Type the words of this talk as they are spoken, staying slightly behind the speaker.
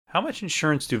How much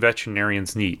insurance do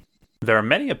veterinarians need? There are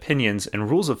many opinions and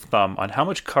rules of thumb on how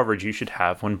much coverage you should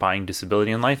have when buying disability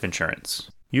and life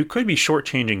insurance. You could be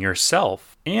shortchanging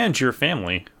yourself and your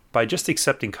family by just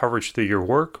accepting coverage through your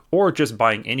work or just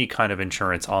buying any kind of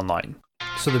insurance online.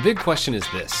 So the big question is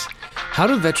this: how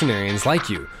do veterinarians like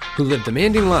you, who live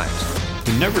demanding lives,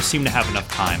 who never seem to have enough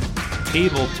time,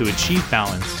 able to achieve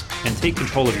balance and take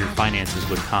control of your finances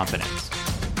with confidence?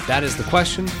 That is the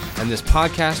question, and this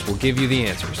podcast will give you the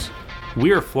answers.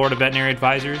 We are Florida Veterinary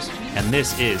Advisors, and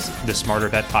this is the Smarter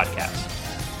Vet Podcast.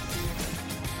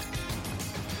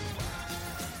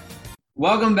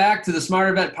 Welcome back to the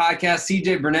Smarter Vet Podcast.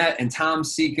 CJ Burnett and Tom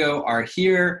Seco are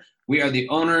here. We are the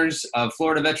owners of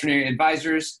Florida Veterinary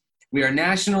Advisors. We are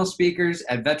national speakers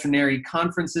at veterinary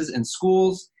conferences and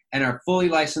schools and are fully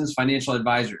licensed financial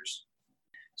advisors.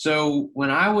 So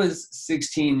when I was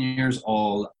 16 years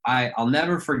old, I'll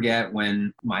never forget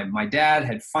when my dad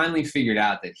had finally figured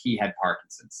out that he had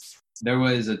Parkinson's. There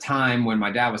was a time when my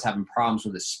dad was having problems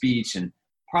with his speech and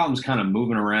problems kind of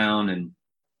moving around, and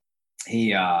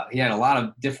he had a lot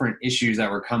of different issues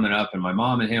that were coming up, and my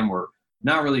mom and him were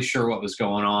not really sure what was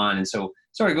going on. And so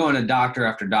started going to doctor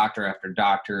after doctor after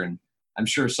doctor. And I'm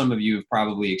sure some of you have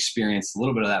probably experienced a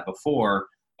little bit of that before,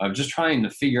 of just trying to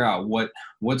figure out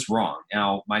what's wrong.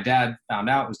 Now, my dad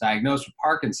was diagnosed with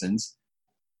Parkinson's,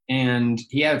 and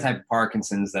he had a type of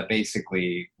Parkinson's that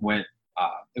basically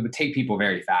it would take people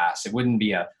very fast. It wouldn't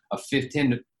be a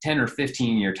 10 or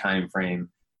 15 year time frame.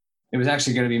 It was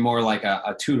actually going to be more like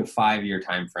a 2 to 5 year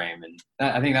time frame. And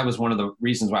I think that was one of the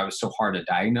reasons why it was so hard to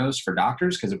diagnose for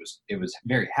doctors, because it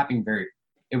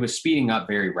was speeding up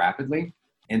very rapidly.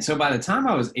 And so by the time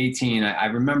I was 18, I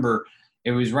remember it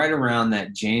was right around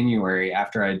that January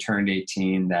after I turned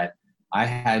 18 that I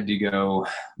had to go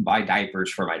buy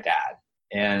diapers for my dad.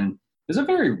 And it was a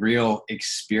very real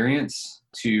experience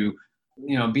to,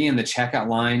 be in the checkout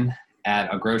line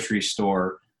at a grocery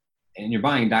store, and you're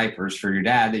buying diapers for your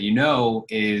dad that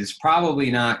is probably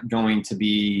not going to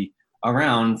be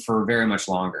around for very much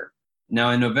longer. Now,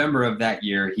 in November of that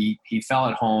year, he fell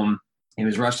at home. He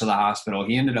was rushed to the hospital.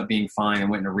 He ended up being fine and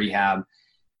went into rehab.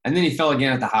 And then he fell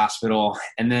again at the hospital.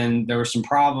 And then there were some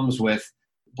problems with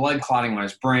blood clotting on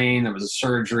his brain. There was a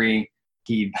surgery.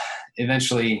 He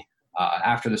eventually,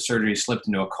 after the surgery, slipped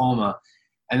into a coma.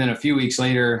 And then a few weeks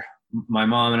later, my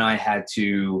mom and I had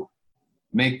to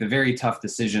make the very tough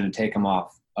decision to take him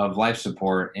off of life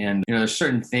support. And, there's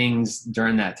certain things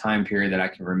during that time period that I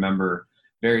can remember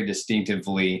very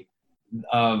distinctively,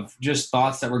 of just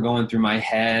thoughts that were going through my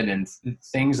head and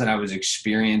things that I was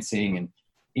experiencing, and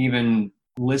even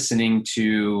listening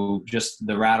to just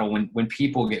the rattle when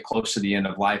people get close to the end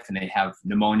of life and they have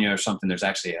pneumonia or something. There's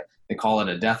actually they call it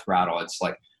a death rattle. It's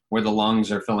like where the lungs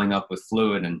are filling up with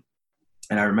fluid. And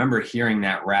I remember hearing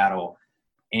that rattle,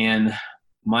 and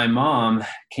my mom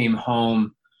came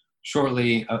home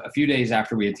shortly, a few days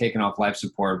after we had taken off life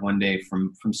support one day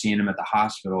from seeing him at the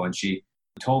hospital. And she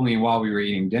told me while we were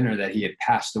eating dinner that he had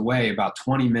passed away about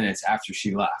 20 minutes after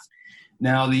she left.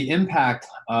 Now, the impact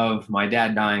of my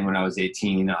dad dying when I was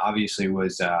 18 obviously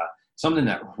was something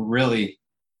that really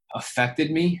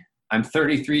affected me. I'm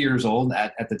 33 years old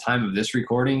at the time of this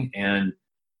recording, and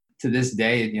to this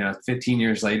day, 15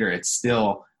 years later, it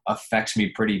still affects me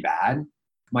pretty bad.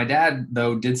 My dad,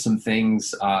 though, did some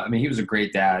things. He was a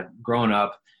great dad. Growing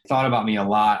up, thought about me a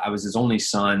lot. I was his only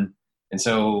son. And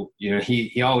so,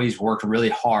 he always worked really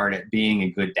hard at being a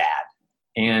good dad.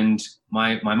 And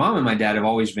my mom and my dad have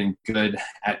always been good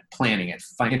at planning, at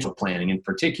financial planning in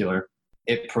particular.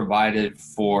 It provided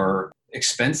for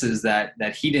expenses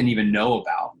that he didn't even know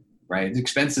about, right?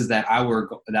 Expenses that I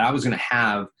was going to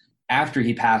have after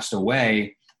he passed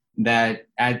away, that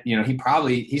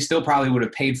he still probably would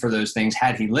have paid for those things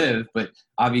had he lived. But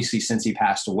obviously, since he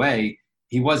passed away,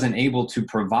 he wasn't able to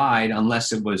provide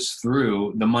unless it was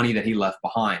through the money that he left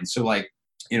behind. So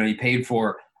he paid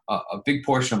for a big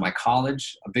portion of my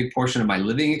college, a big portion of my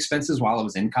living expenses while I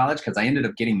was in college, because I ended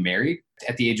up getting married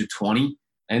at the age of 20.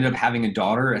 I ended up having a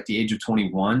daughter at the age of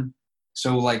 21.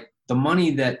 So the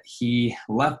money that he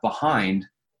left behind,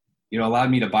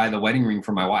 allowed me to buy the wedding ring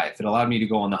for my wife. It allowed me to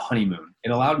go on the honeymoon.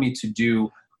 It allowed me to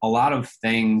do a lot of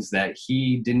things that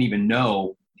he didn't even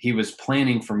know he was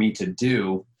planning for me to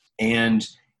do. And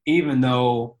even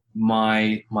though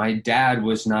my dad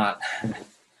was not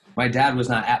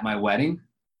at my wedding,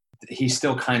 he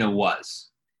still kind of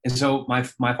was. And so my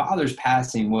father's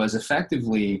passing was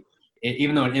effectively,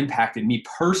 even though it impacted me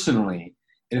personally,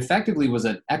 it effectively was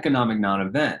an economic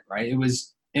non-event, right? It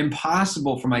was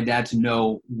impossible for my dad to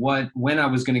know when I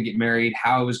was going to get married,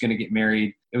 how I was going to get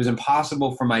married. It was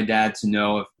impossible for my dad to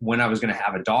know when I was going to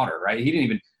have a daughter, right? He didn't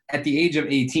even at the age of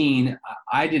 18,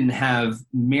 I didn't have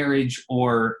marriage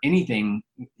or anything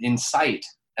in sight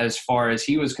as far as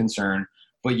he was concerned.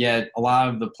 But yet a lot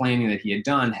of the planning that he had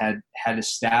done had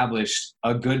established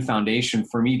a good foundation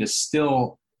for me to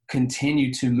still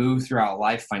continue to move throughout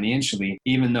life financially,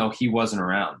 even though he wasn't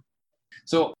around.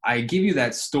 So I give you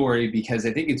that story because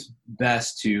I think it's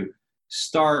best to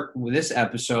start with this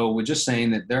episode with just saying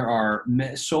that there are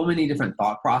so many different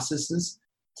thought processes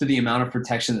to the amount of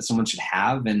protection that someone should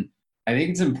have. And I think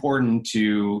it's important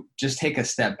to just take a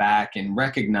step back and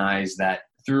recognize that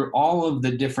through all of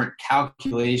the different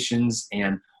calculations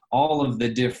and all of the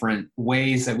different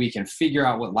ways that we can figure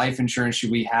out what life insurance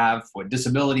should we have, what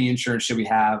disability insurance should we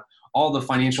have, all the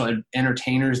financial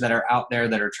entertainers that are out there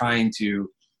that are trying to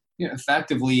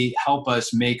effectively help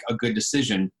us make a good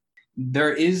decision,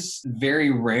 there is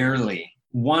very rarely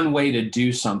one way to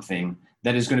do something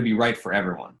that is going to be right for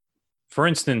everyone. For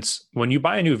instance, when you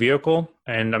buy a new vehicle,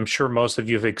 and I'm sure most of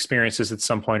you have experienced this at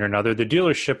some point or another, the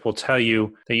dealership will tell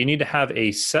you that you need to have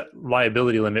a set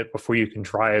liability limit before you can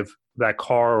drive that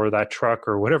car or that truck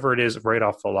or whatever it is right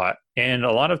off the lot. And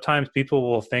a lot of times people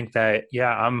will think that, yeah,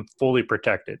 I'm fully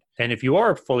protected. And if you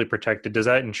are fully protected, does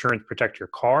that insurance protect your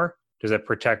car? Does it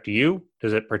protect you?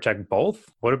 Does it protect both?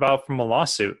 What about from a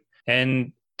lawsuit?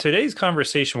 And today's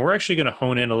conversation, we're actually going to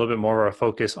hone in a little bit more of a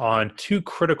focus on two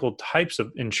critical types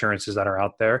of insurances that are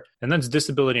out there, and that's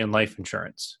disability and life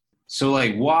insurance. So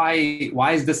why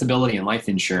is disability and life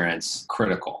insurance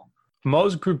critical?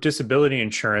 Most group disability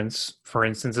insurance, for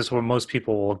instance, is what most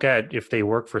people will get if they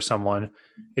work for someone.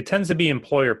 It tends to be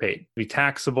employer paid, be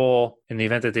taxable in the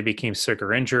event that they became sick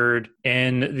or injured.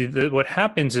 And what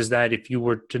happens is that if you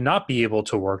were to not be able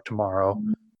to work tomorrow,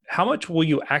 how much will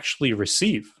you actually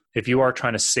receive? If you are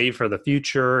trying to save for the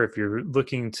future, if you're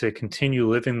looking to continue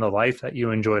living the life that you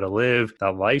enjoy to live,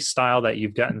 that lifestyle that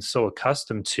you've gotten so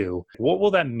accustomed to, what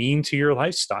will that mean to your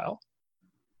lifestyle?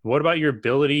 What about your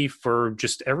ability for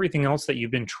just everything else that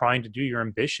you've been trying to do, your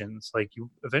ambitions? Like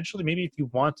you eventually, maybe if you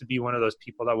want to be one of those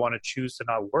people that want to choose to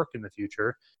not work in the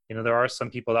future, there are some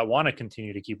people that want to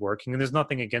continue to keep working, and there's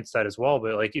nothing against that as well.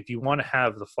 But if you want to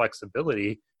have the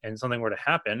flexibility and something were to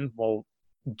happen, well,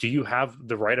 do you have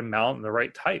the right amount and the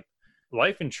right type?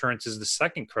 Life insurance is the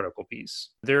second critical piece.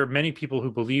 There are many people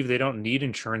who believe they don't need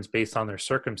insurance based on their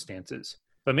circumstances,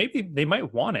 but maybe they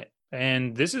might want it.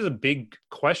 And this is a big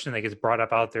question that gets brought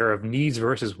up out there of needs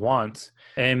versus wants.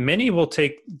 And many will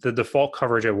take the default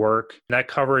coverage at work. That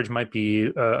coverage might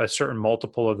be a certain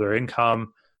multiple of their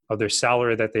income, of their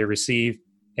salary that they receive.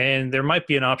 And there might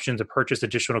be an option to purchase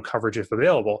additional coverage if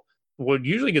available. What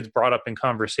usually gets brought up in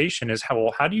conversation is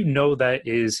how do you know that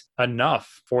is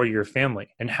enough for your family?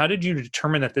 And how did you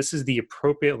determine that this is the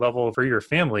appropriate level for your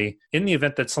family in the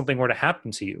event that something were to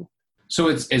happen to you? So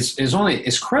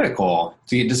it's critical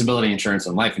to get disability insurance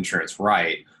and life insurance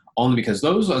right, only because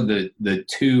those are the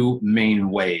two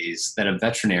main ways that a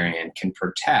veterinarian can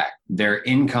protect their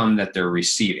income that they're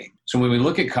receiving. So when we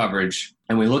look at coverage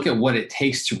and we look at what it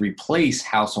takes to replace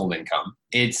household income,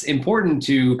 it's important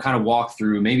to kind of walk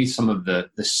through maybe some of the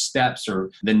steps or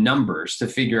the numbers to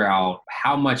figure out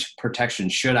how much protection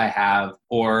should I have,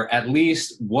 or at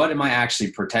least what am I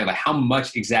actually protecting? Like how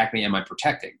much exactly am I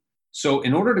protecting? So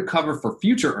in order to cover for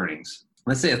future earnings,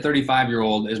 let's say a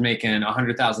 35-year-old is making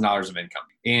 $100,000 of income.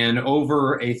 And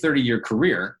over a 30-year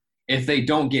career, if they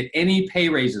don't get any pay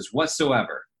raises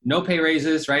whatsoever, no pay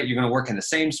raises, right? You're going to work in the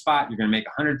same spot. You're going to make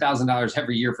 $100,000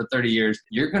 every year for 30 years.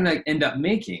 You're going to end up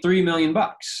making $3 million.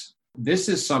 This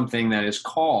is something that is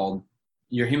called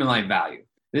your human life value.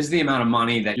 This is the amount of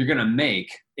money that you're going to make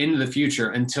into the future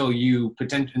until you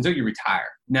retire.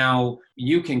 Now,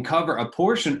 you can cover a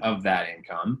portion of that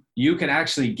income. You can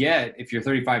actually get, if you're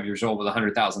 35 years old with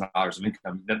 $100,000 of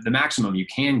income, the maximum you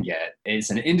can get is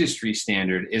an industry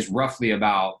standard is roughly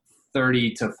about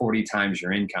 30 to 40 times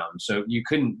your income. So you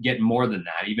couldn't get more than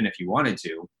that, even if you wanted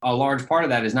to. A large part of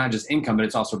that is not just income, but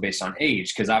it's also based on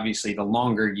age, because obviously the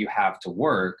longer you have to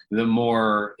work, the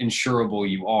more insurable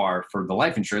you are for the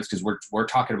life insurance, because we're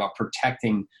talking about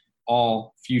protecting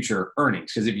all future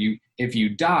earnings. Because if you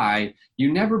die,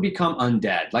 you never become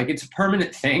undead. Like it's a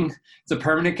permanent thing. It's a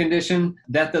permanent condition.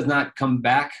 Death does not come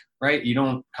back, right? You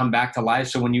don't come back to life.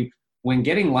 So when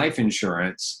getting life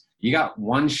insurance, you got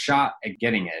one shot at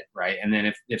getting it, right? And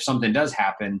then if something does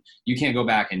happen, you can't go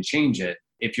back and change it.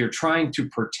 If you're trying to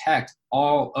protect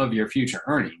all of your future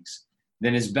earnings,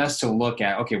 then it's best to look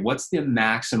at, okay, what's the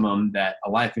maximum that a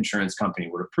life insurance company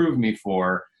would approve me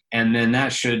for? And then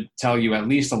that should tell you at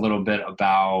least a little bit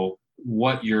about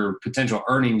what your potential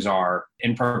earnings are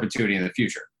in perpetuity in the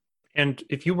future. And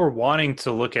if you were wanting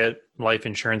to look at life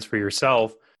insurance for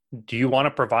yourself, do you want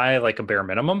to provide like a bare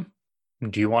minimum?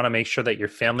 Do you want to make sure that your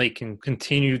family can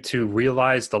continue to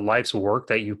realize the life's work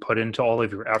that you put into all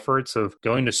of your efforts of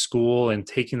going to school and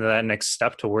taking that next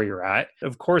step to where you're at?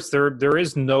 Of course, there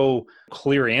is no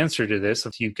clear answer to this.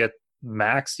 If you get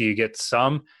max, you get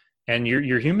some. And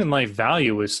your human life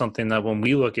value is something that when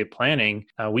we look at planning,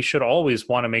 we should always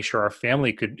want to make sure our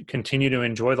family could continue to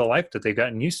enjoy the life that they've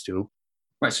gotten used to.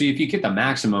 Right. So if you get the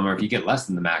maximum or if you get less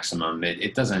than the maximum,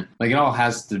 it doesn't, like, it all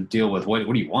has to deal with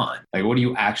what do you want? Like, what do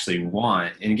you actually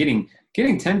want? And getting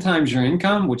 10 times your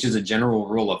income, which is a general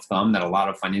rule of thumb that a lot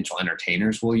of financial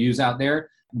entertainers will use out there,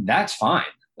 that's fine.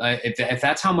 If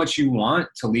that's how much you want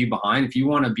to leave behind, if you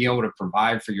want to be able to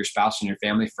provide for your spouse and your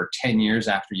family for 10 years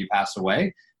after you pass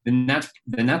away, then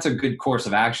that's a good course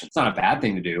of action. It's not a bad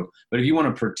thing to do. But if you want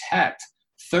to protect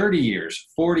 30 years,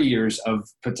 40 years of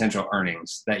potential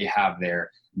earnings that you have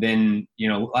there, then,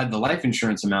 the life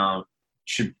insurance amount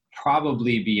should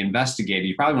probably be investigated.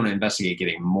 You probably want to investigate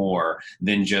getting more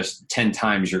than just 10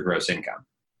 times your gross income.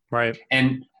 Right.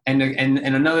 And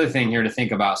another thing here to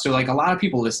think about. So, like, a lot of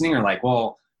people listening are like,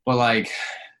 well, but like,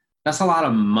 that's a lot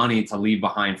of money to leave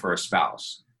behind for a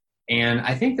spouse. And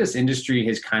I think this industry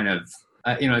has kind of,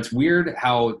 it's weird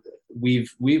how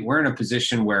we're in a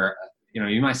position where,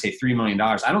 you might say $3 million.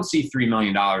 I don't see $3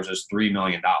 million as $3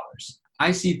 million.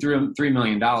 I see $3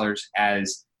 million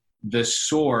as the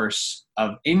source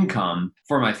of income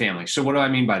for my family. So what do I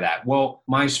mean by that? Well,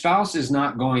 my spouse is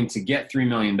not going to get $3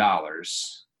 million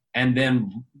and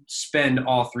then spend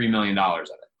all $3 million of it.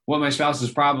 What my spouse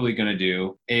is probably going to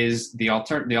do is the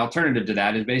alternative to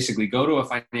that is basically go to a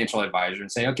financial advisor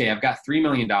and say, okay, I've got $3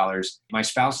 million. My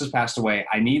spouse has passed away.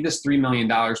 I need this $3 million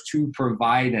to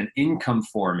provide an income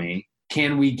for me.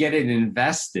 Can we get it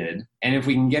invested? And if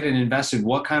we can get it invested,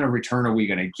 what kind of return are we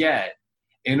going to get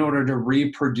in order to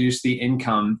reproduce the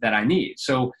income that I need?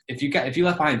 So if you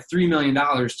left behind $3 million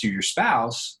to your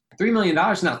spouse, $3 million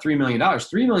is not $3 million.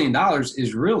 $3 million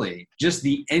is really just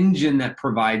the engine that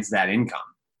provides that income.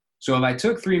 So if I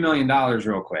took $3 million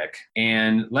real quick,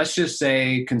 and let's just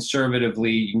say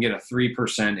conservatively, you can get a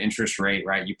 3% interest rate,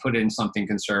 right? You put in something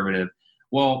conservative.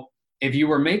 Well, if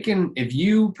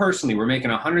you personally were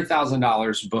making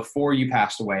 $100,000 before you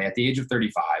passed away at the age of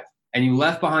 35, and you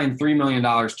left behind $3 million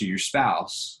to your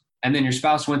spouse, and then your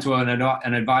spouse went to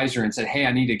an advisor and said, hey,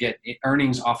 I need to get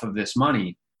earnings off of this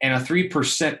money, and a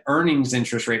 3% earnings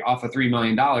interest rate off of $3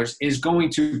 million is going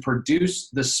to produce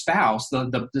the spouse,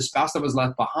 the spouse that was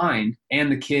left behind,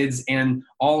 and the kids, and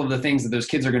all of the things that those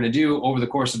kids are going to do over the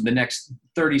course of the next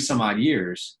 30 some odd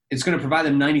years. It's going to provide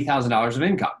them $90,000 of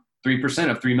income. 3%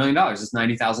 of $3 million is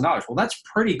 $90,000. Well, that's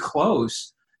pretty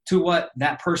close to what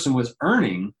that person was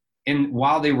earning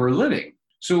while they were living.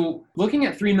 So looking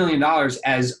at $3 million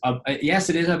as yes,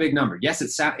 it is a big number. Yes,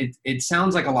 it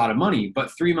sounds like a lot of money,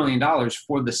 but $3 million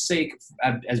for the sake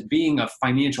of as being a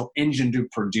financial engine to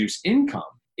produce income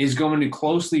is going to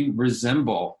closely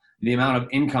resemble the amount of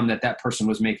income that person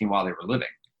was making while they were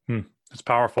living. That's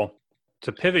powerful.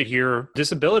 To pivot here,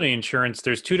 disability insurance,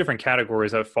 there's two different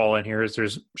categories that fall in here.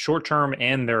 There's short-term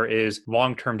and there is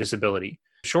long-term disability.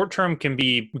 Short-term can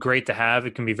be great to have.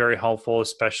 It can be very helpful,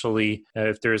 especially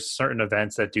if there's certain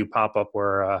events that do pop up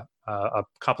where a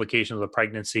complication of a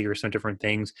pregnancy or some different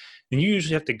things. And you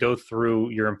usually have to go through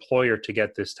your employer to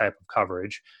get this type of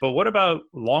coverage. But what about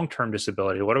long-term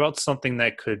disability? What about something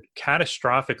that could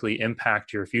catastrophically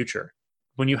impact your future?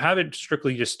 When you have it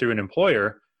strictly just through an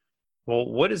employer, well,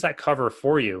 what does that cover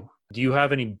for you? Do you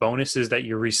have any bonuses that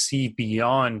you receive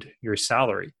beyond your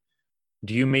salary?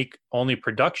 Do you make only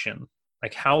production?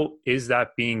 Like, how is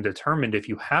that being determined if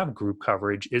you have group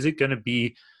coverage? Is it going to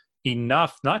be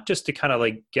enough, not just to kind of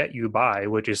like get you by,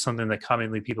 which is something that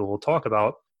commonly people will talk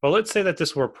about, but let's say that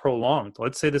this were prolonged.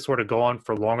 Let's say this were to go on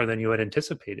for longer than you had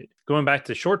anticipated. Going back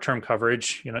to short-term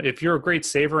coverage, if you're a great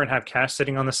saver and have cash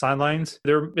sitting on the sidelines,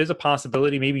 there is a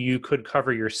possibility maybe you could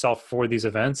cover yourself for these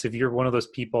events. If you're one of those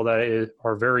people that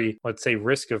are very, let's say,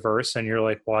 risk averse, and you're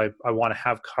like, well, I want to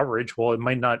have coverage. Well, it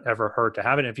might not ever hurt to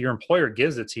have it. If your employer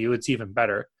gives it to you, it's even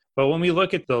better. But when we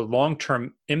look at the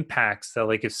long-term impacts that,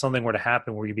 like, if something were to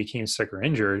happen where you became sick or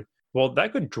injured, well,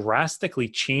 that could drastically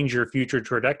change your future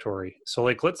trajectory. So,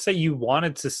 like, let's say you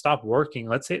wanted to stop working,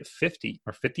 let's say at 50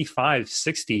 or 55,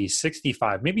 60,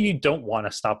 65. Maybe you don't want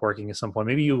to stop working at some point.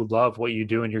 Maybe you love what you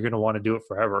do and you're going to want to do it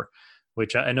forever,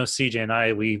 which I know CJ and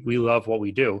I, we love what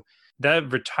we do.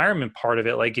 That retirement part of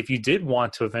it, like if you did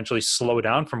want to eventually slow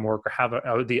down from work or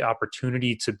have the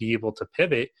opportunity to be able to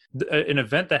pivot, an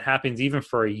event that happens even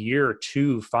for a year,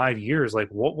 2, 5 years, like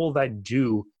what will that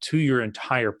do to your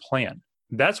entire plan?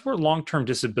 That's where long-term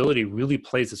disability really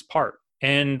plays its part.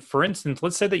 And for instance,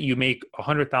 let's say that you make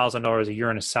 $100,000 a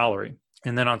year in a salary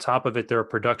And then on top of it, there are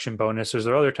production bonuses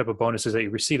or other type of bonuses that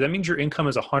you receive. That means your income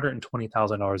is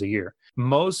 $120,000 a year.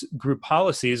 Most group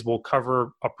policies will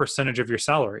cover a percentage of your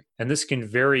salary. And this can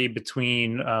vary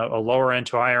between a lower end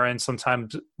to a higher end.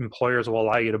 Sometimes employers will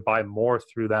allow you to buy more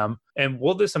through them. And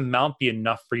will this amount be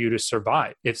enough for you to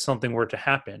survive if something were to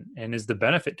happen? And is the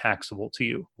benefit taxable to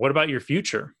you? What about your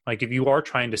future? Like if you are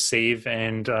trying to save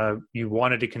and you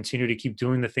wanted to continue to keep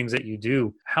doing the things that you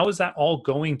do, how is that all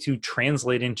going to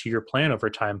translate into your plan over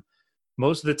time?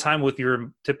 Most of the time with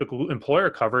your typical employer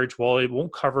coverage, well, it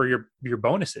won't cover your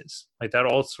bonuses. Like that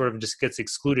all sort of just gets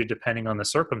excluded depending on the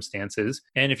circumstances.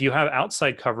 And if you have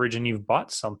outside coverage and you've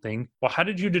bought something, well, how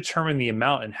did you determine the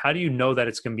amount and how do you know that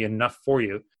it's going to be enough for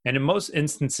you? And in most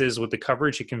instances with the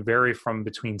coverage, it can vary from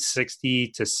between 60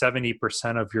 to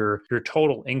 70% of your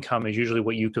total income is usually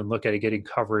what you can look at getting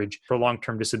coverage for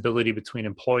long-term disability between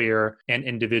employer and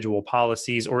individual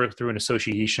policies or through an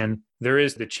association. There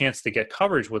is the chance to get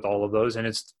coverage with all of those. And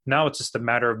it's just a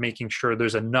matter of making sure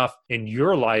there's enough in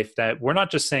your life that we're not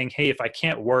just saying, hey, if I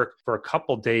can't work for a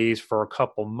couple days, for a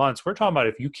couple months, we're talking about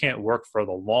if you can't work for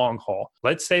the long haul.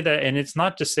 Let's say that, and it's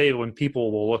not to say when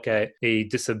people will look at a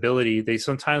disability, they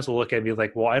sometimes will look at me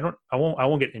like, well, I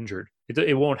won't get injured.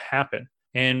 It won't happen.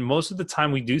 And most of the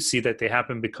time we do see that they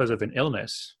happen because of an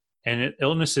illness. And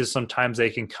illnesses, sometimes they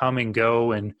can come and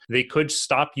go and they could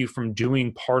stop you from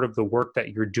doing part of the work that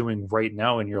you're doing right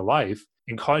now in your life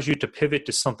and cause you to pivot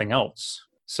to something else.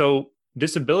 So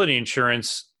disability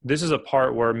insurance, this is a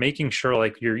part where making sure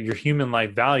like your human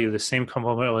life value, the same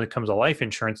component when it comes to life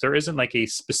insurance, there isn't like a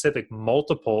specific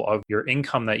multiple of your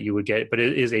income that you would get, but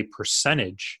it is a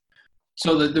percentage.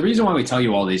 So the reason why we tell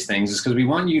you all these things is because we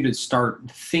want you to start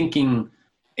thinking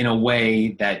in a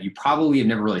way that you probably have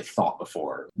never really thought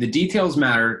before. The details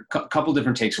matter. A couple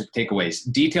different takeaways.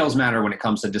 Details matter when it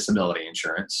comes to disability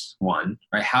insurance. One,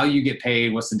 right? How you get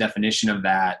paid, what's the definition of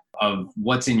that, of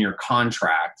what's in your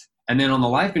contract. And then on the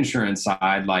life insurance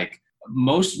side, like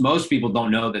most people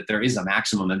don't know that there is a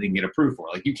maximum that they can get approved for.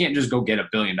 Like you can't just go get $1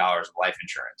 billion of life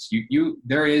insurance.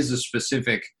 There is a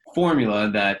specific formula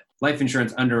that life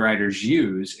insurance underwriters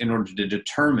use in order to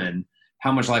determine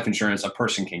how much life insurance a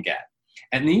person can get.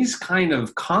 And these kind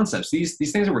of concepts, these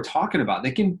things that we're talking about,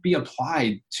 they can be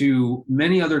applied to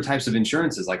many other types of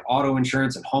insurances like auto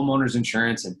insurance and homeowners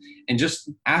insurance and just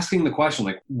asking the question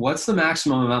like, what's the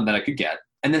maximum amount that I could get?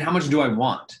 And then how much do I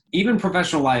want? Even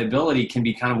professional liability can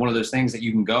be kind of one of those things that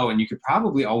you can go and you could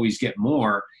probably always get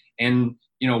more. And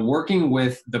working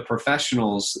with the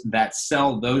professionals that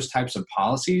sell those types of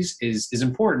policies is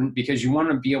important because you want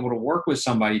to be able to work with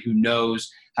somebody who knows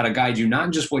how to guide you,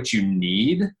 not just what you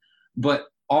need, but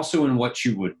also in what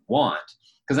you would want.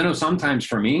 Because I know sometimes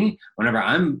for me, whenever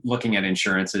I'm looking at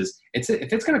insurances, if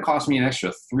it's going to cost me an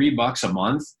extra $3 a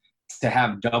month to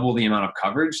have double the amount of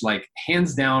coverage, like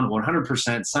hands down,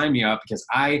 100% sign me up because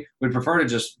I would prefer to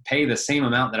just pay the same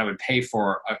amount that I would pay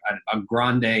for a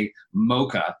grande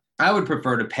mocha. I would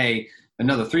prefer to pay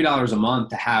another $3 a month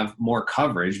to have more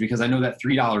coverage because I know that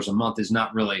 $3 a month is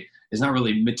not really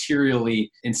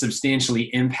materially and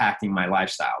substantially impacting my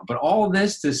lifestyle. But all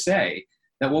this to say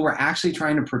that what we're actually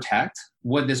trying to protect,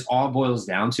 what this all boils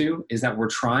down to, is that we're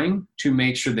trying to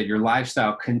make sure that your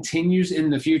lifestyle continues in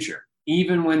the future,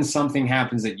 even when something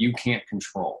happens that you can't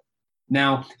control.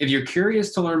 Now, if you're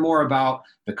curious to learn more about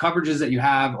the coverages that you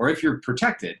have, or if you're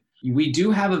protected, we do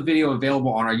have a video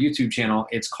available on our YouTube channel.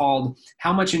 It's called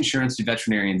How Much Insurance Do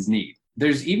Veterinarians Need?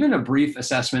 There's even a brief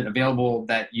assessment available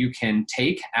that you can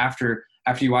take after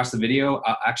you watch the video,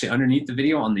 actually underneath the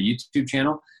video on the YouTube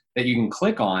channel that you can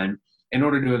click on in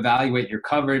order to evaluate your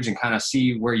coverage and kind of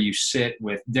see where you sit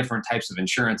with different types of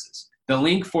insurances. The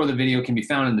link for the video can be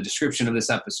found in the description of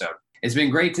this episode. It's been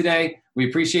great today. We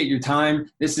appreciate your time.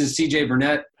 This is CJ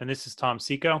Burnett. And this is Tom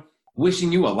Seco.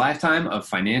 Wishing you a lifetime of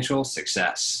financial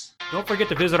success. Don't forget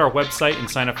to visit our website and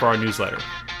sign up for our newsletter.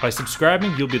 By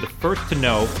subscribing, you'll be the first to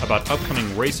know about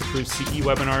upcoming race-approved CE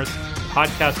webinars,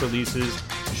 podcast releases,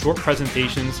 short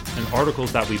presentations, and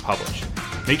articles that we publish.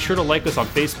 Make sure to like us on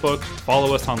Facebook,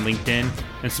 follow us on LinkedIn,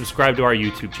 and subscribe to our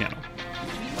YouTube channel.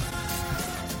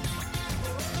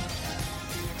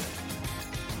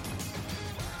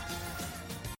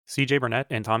 CJ Burnett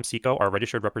and Tom Seco are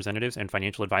registered representatives and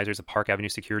financial advisors of Park Avenue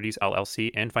Securities, LLC,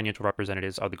 and financial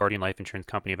representatives of the Guardian Life Insurance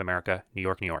Company of America, New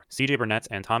York, New York. CJ Burnett's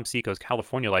and Tom Seco's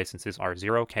California licenses are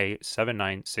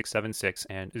 0K79676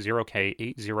 and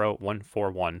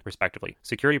 0K80141, respectively.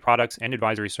 Security products and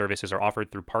advisory services are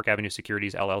offered through Park Avenue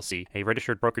Securities, LLC, a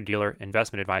registered broker-dealer,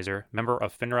 investment advisor, member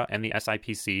of FINRA and the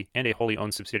SIPC, and a wholly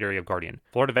owned subsidiary of Guardian.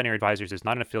 Florida Veterinary Advisors is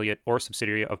not an affiliate or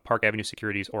subsidiary of Park Avenue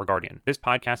Securities or Guardian. This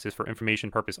podcast is for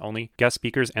information purposes only. Guest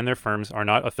speakers and their firms are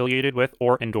not affiliated with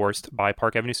or endorsed by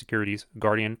Park Avenue Securities,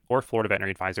 Guardian, or Florida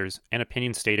Veterinary Advisors, and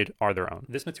opinions stated are their own.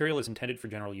 This material is intended for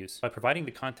general use. By providing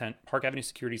the content, Park Avenue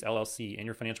Securities LLC and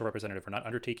your financial representative are not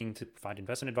undertaking to provide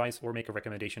investment advice or make a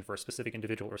recommendation for a specific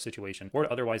individual or situation, or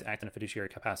to otherwise act in a fiduciary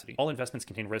capacity. All investments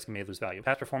contain risk and may lose value.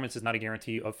 Past performance is not a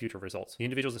guarantee of future results. The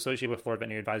individuals associated with Florida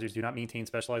Veterinary Advisors do not maintain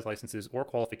specialized licenses or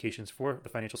qualifications for the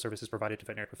financial services provided to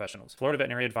veterinary professionals. Florida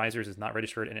Veterinary Advisors is not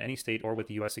registered in any state or with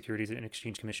the U.S. Securities and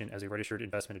Exchange Commission as a registered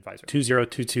investment advisor.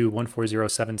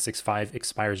 2022-140765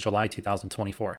 expires July 2024.